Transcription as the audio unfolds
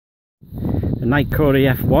a Nitecore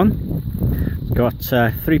EF1. It's got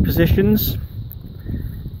 3 positions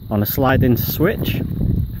on a slide-in switch.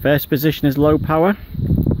 First position is low power,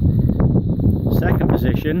 second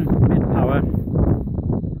position mid power,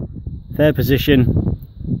 third position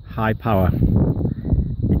high power.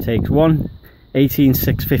 It takes one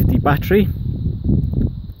 18650 battery,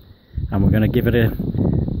 and we're going to give it a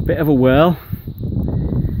bit of a whirl.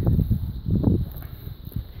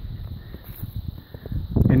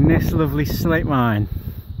 In this lovely slate mine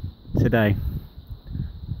today.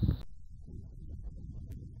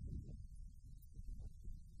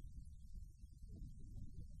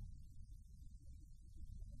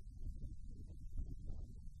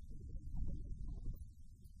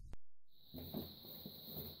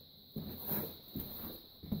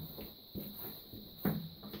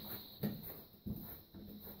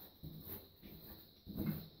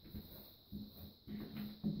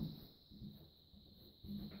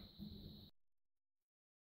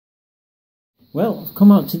 Well, I've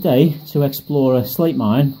come out today to explore a slate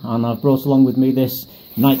mine, and I've brought along with me this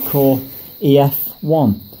Nitecore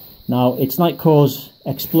EF1. Now, it's Nitecore's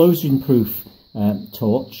explosion-proof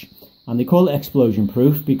torch, and they call it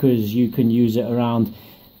explosion-proof because you can use it around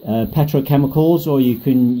petrochemicals, or you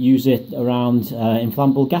can use it around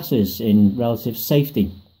inflammable gases in relative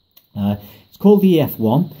safety. It's called the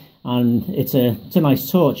EF1, and it's a nice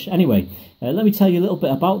torch. Anyway, let me tell you a little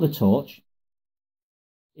bit about the torch.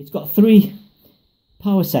 It's got 3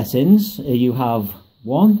 power settings. You have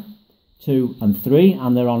 1, 2 and 3,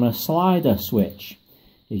 and they're on a slider switch,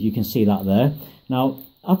 as you can see that there. Now,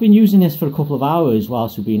 I've been using this for a couple of hours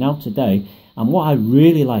whilst we've been out today, and what I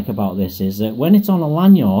really like about this is that when it's on a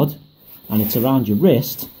lanyard and it's around your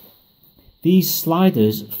wrist, these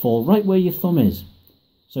sliders fall right where your thumb is,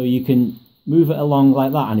 so you can move it along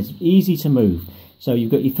like that, and it's easy to move. So you've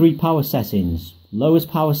got your 3 power settings.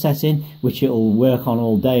 Lowest power setting, which it'll work on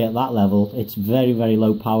all day at that level. It's very, very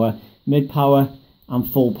low power, mid power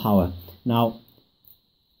and full power. Now,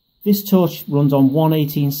 this torch runs on one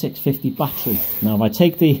 18650 battery. Now, if I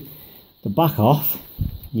take the back off,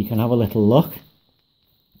 you can have a little look.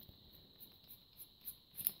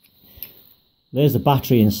 There's the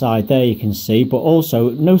battery inside there, you can see, but also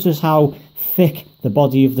notice how thick the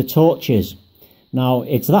body of the torch is. Now,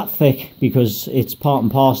 it's that thick because it's part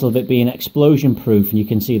and parcel of it being explosion proof, and you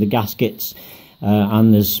can see the gaskets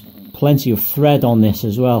and there's plenty of thread on this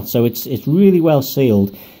as well, so it's really well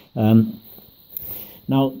sealed.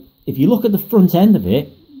 Now, if you look at the front end of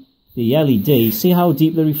it, the LED, see how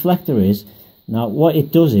deep the reflector is. Now, what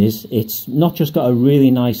it does is, it's not just got a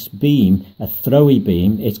really nice beam, a throwy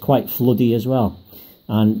beam, it's quite floody as well.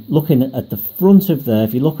 And looking at the front of there,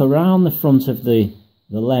 if you look around the front of the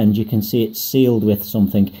lens, you can see it's sealed with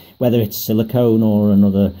something, whether it's silicone or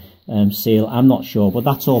another seal, I'm not sure, but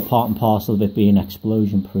that's all part and parcel of it being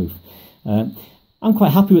explosion proof. I'm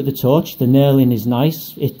quite happy with the torch. The knurling is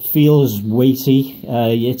nice, it feels weighty,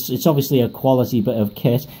 it's obviously a quality bit of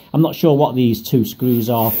kit. I'm not sure what these 2 screws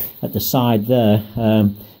are at the side there,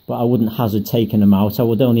 but I wouldn't hazard taking them out. I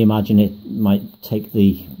would only imagine it might take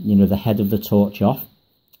the head of the torch off.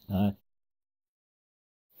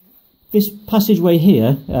 This passageway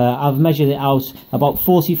here, I've measured it out about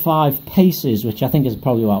 45 paces, which I think is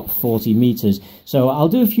probably about 40 meters. So I'll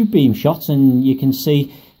do a few beam shots, and you can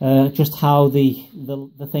see just how the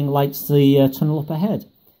thing lights the tunnel up ahead.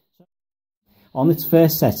 On its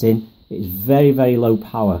first setting, it's very, very low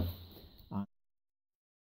power.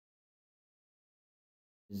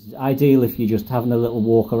 It's ideal if you're just having a little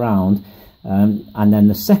walk around. And then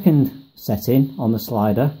the second setting on the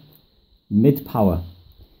slider, mid power.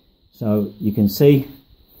 So you can see,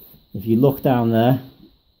 if you look down there,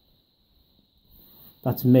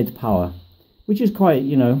 that's mid power, which is quite,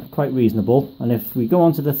 quite reasonable. And if we go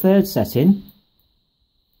on to the third setting,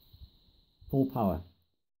 full power.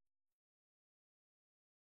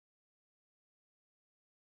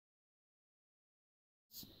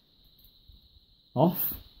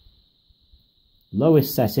 Off,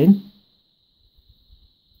 lowest setting,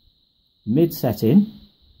 mid setting,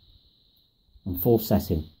 and full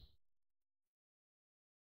setting.